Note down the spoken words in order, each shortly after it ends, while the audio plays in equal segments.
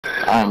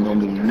I'm gonna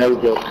be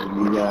no joke with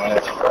you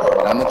guys.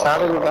 But I'm gonna try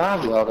to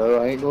revive y'all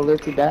though. I ain't gonna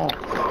let you die.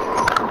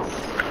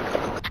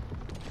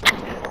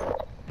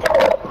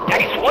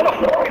 Case 1 of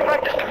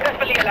 45 is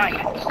successfully aligned.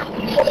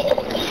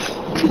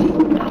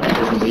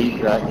 There's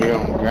meat right here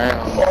on the ground.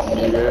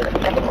 See that?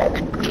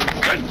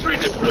 Entry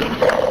deployed.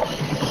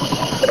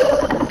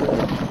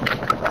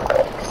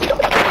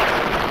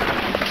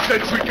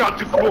 Sentry gun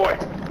deployed.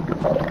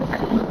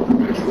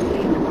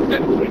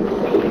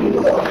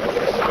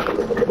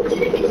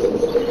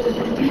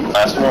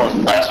 Last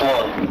one.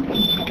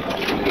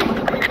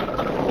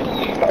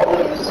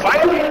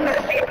 Finally,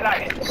 let's be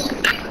applied.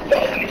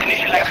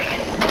 Initializing.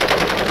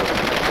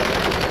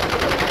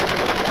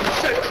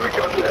 Sentry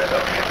gun there.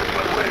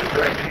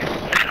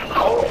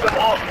 Hold them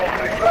off on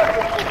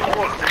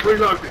the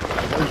reloading.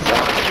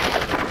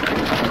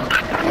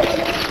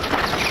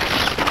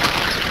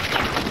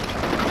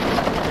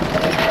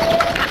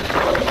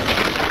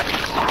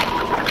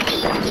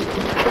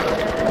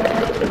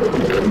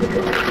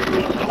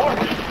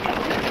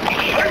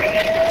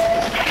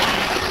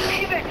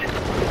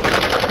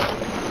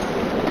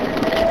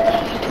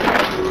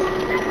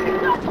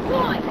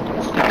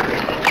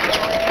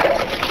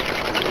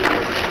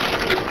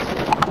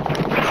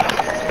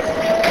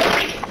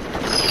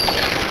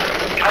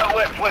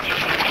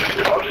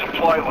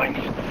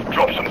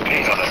 Drop some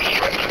pain on them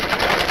straight.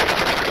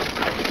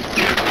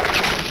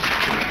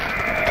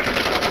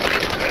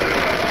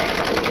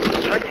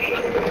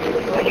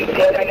 Are you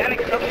seeing dynamic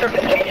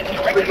subsurface changes to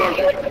regulate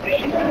your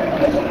position?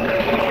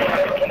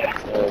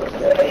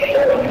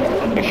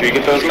 Make sure you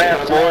get those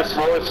maps, boys.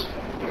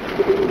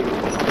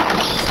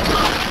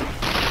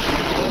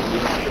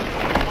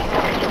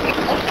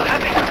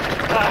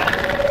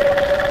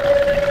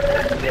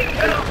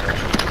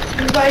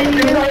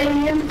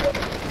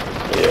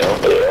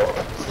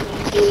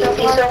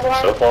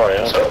 So far,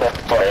 yeah.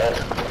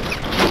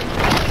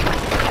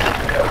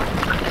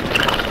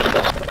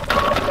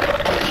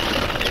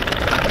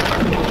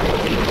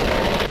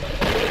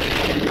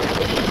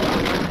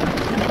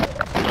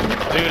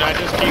 Dude, I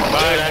just keep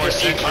buying more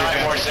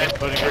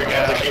sentries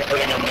and keep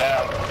putting them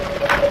down.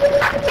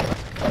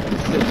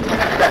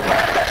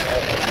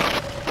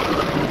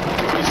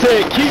 You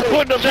said keep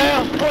putting them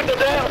down?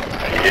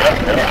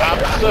 Yeah. I'm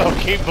still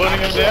keep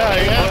putting them down,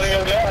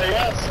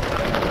 yes.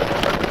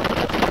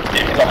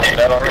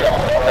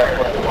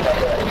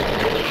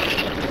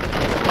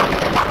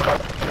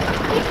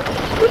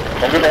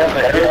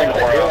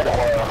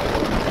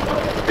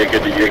 Be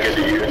good to use.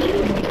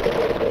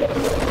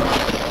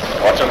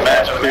 Watch them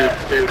match,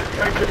 dude.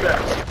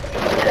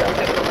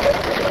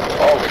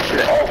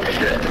 Holy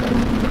shit.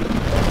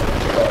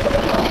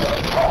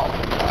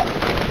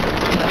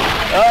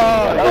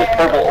 Oh, Those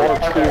purple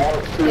orbs, too.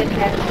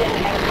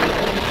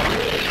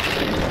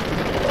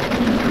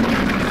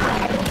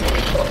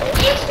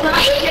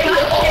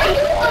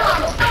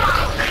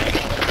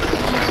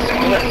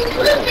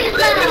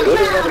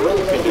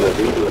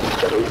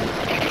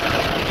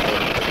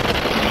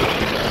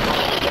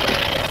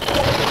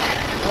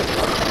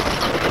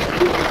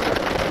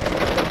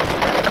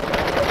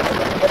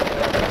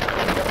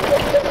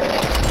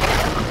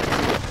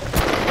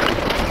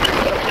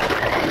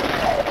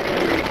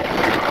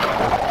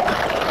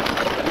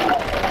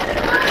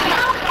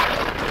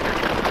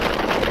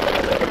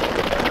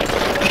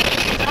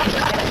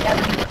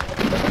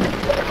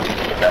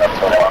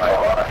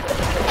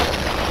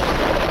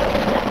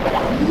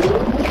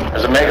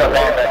 There's a mega bomb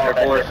back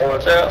there, boys.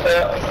 Watch out.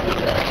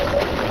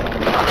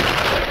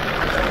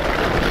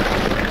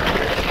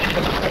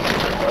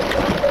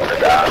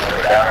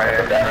 Down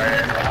here.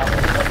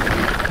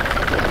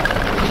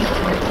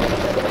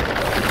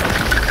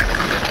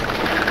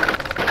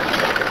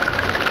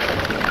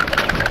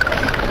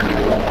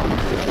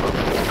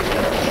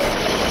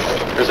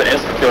 There's an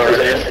instant kill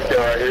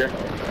right here.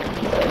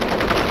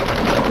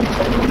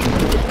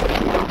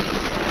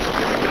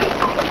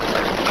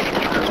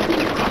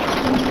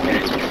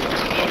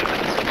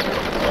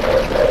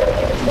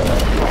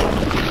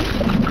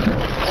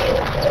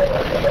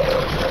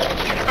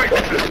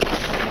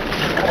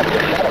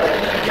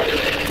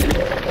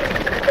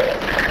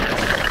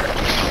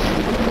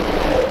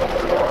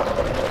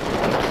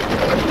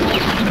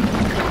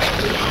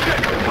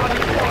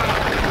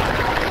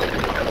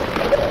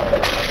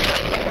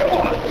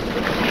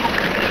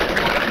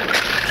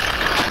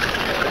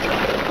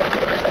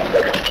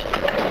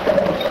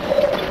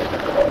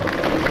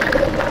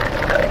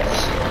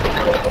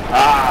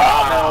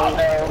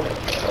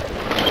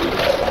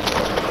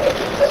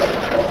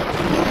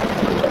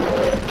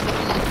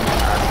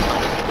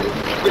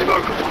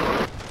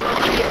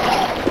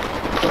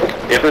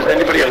 If there's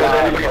anybody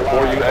alive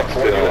before you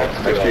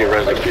exfil, make sure you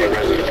res.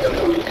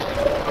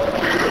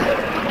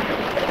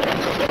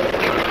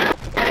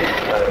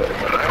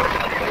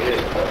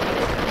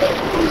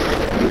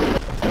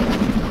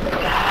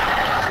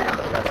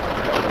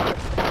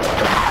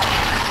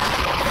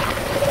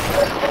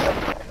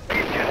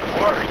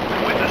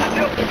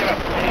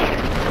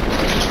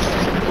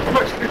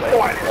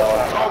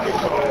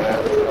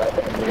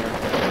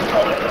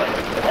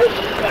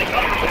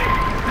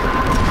 Quiet.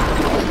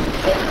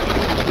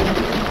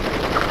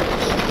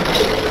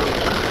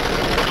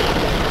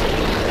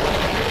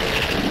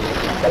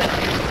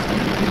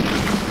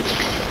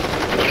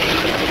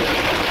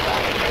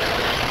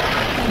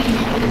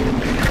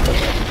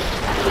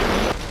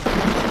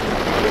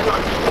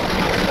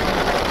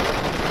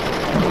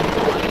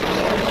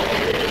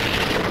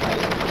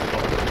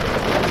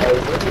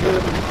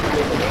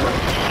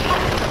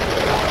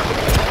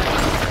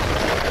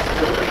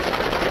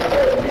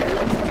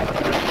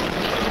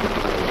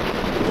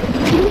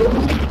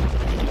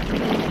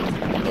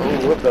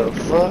 What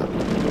the fuck?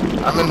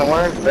 I'm in the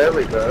worm's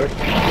belly, bro. We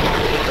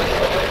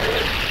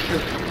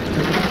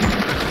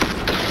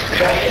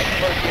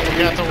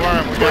got the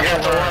worm. We got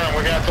the worm.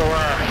 We got the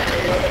worm.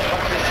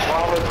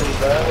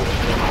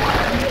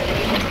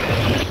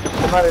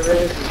 Somebody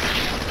ready?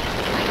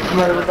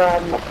 Somebody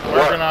revive me.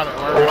 Working on it.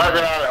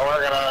 Working on it.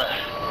 Working on it.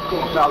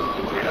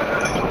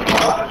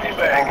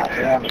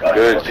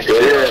 Good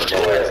shit,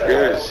 boys.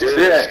 Good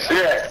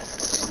shit.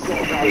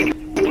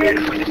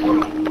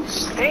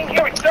 Dang,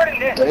 here we started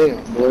this.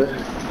 Damn, boy.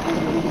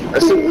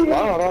 That's super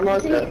wild. I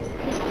like that.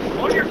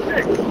 On your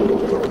six.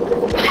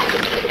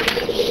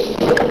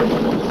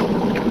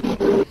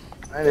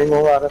 I ain't even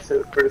gonna lie, that shit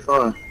was pretty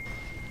fun.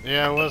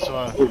 Yeah, it was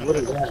fun. Ooh, what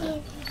is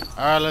that?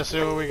 Alright, let's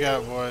see what we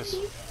got, boys.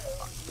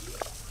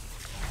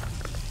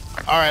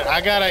 Alright,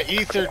 I got an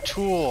ether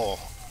tool,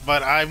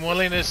 but I'm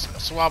willing to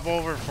swap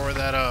over for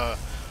that,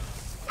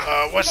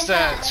 what's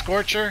that?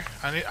 Scorcher?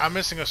 I'm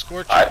missing a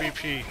Scorcher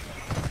BP.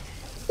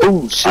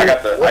 Ooh, shit. I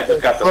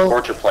just got the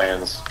Scorcher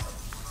plans.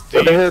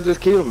 What the hell just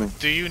killed me?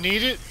 Do you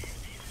need it?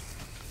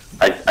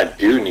 I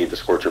do need the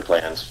Scorcher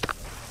plans.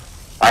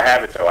 I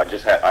have it though. I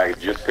just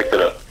picked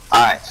it up.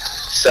 Alright,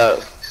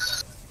 so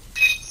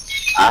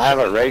I have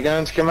a ray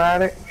gun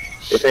schematic.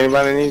 If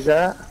anybody needs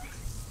that.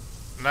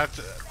 Not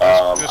the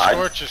I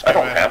Scorcher's don't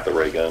coming. have the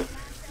ray gun.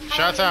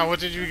 Shot-Town, what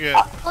did you get?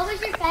 What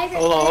was your favorite?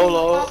 Hold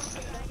on.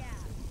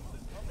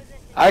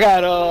 I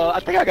got, I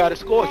think I got a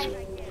Scorcher.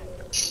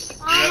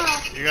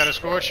 You got a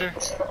Scorcher?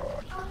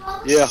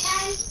 Yeah.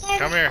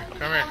 Come here.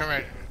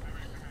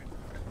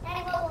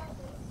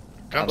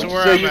 Come to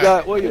where So I'm you at.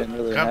 got, what you?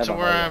 Come to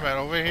where I'm at.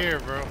 Over here,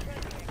 bro.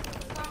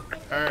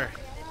 Alright.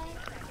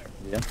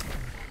 Yeah.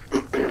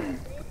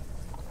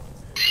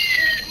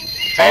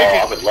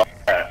 I would love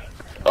that.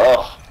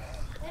 Oh.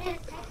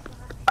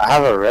 I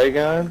have a ray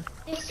gun.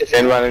 If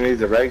anybody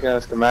needs a ray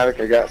gun schematic,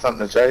 I got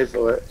something to trade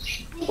for it.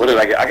 What did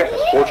I get? I got the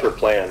Scorcher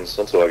plans.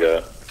 That's what I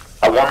got.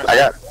 I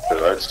got.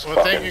 That's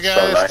Well, thank you guys.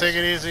 So nice. Take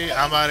it easy.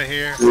 I'm out of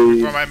here.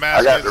 See, For my I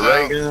mask got the gets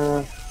ray out.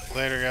 gun.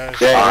 Later,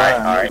 guys.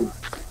 Yeah, Alright.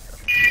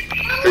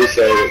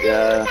 Appreciate it,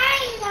 guys.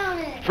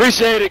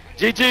 Appreciate it.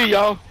 GG,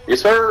 y'all.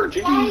 Yes, sir.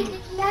 GG.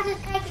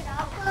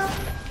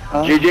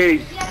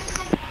 GG.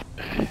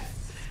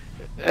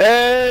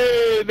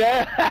 Hey,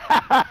 man.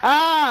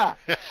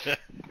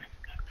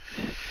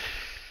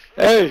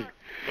 Hey.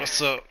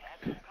 What's up?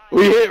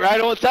 We hit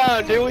right on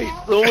time, didn't we?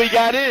 When we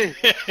got in.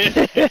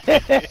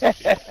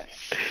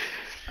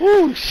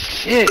 Woo,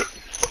 shit.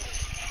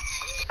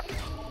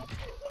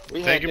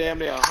 We had damn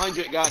near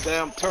 100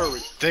 goddamn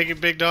turrets. Thank you,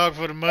 big dog,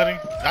 for the money.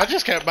 I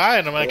just kept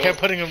buying them. I kept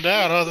putting them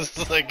down. I was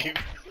just like,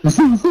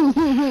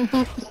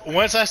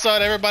 once I saw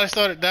everybody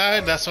started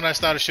dying, that's when I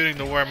started shooting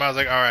the worm. I was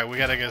like, all right, we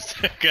gotta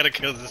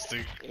kill this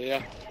thing.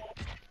 Yeah.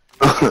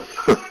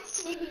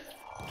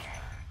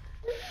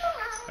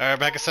 All right,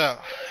 back us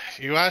out.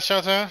 You out,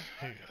 Showtime?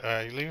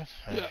 You leaving?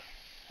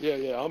 Yeah.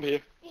 Yeah, I'm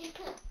here.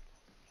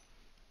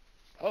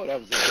 Oh, that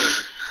was it.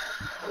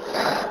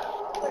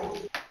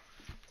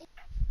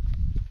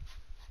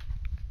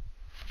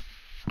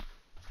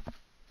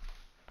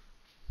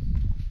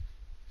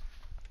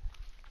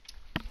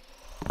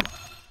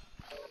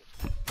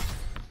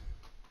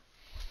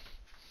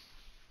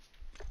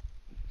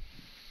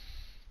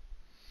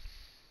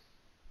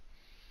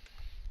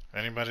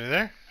 Anybody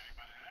there?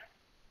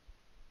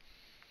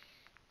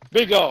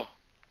 Big O.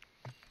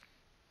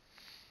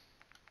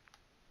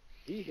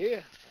 He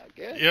here, I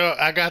guess. Yo,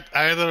 I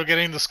ended up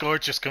getting the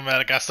Scorcher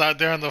schematic. I sat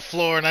there on the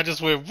floor and I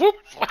just went whoop.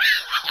 I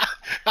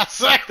was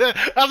like, all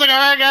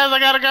right, guys, I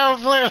gotta go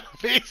play.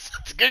 Peace.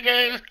 It's a good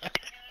game.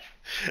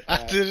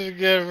 I did it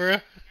again, bro.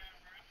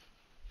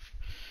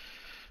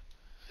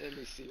 Let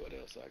me see what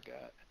else I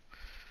got.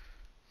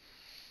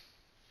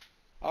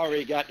 I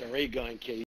already got the ray gun case.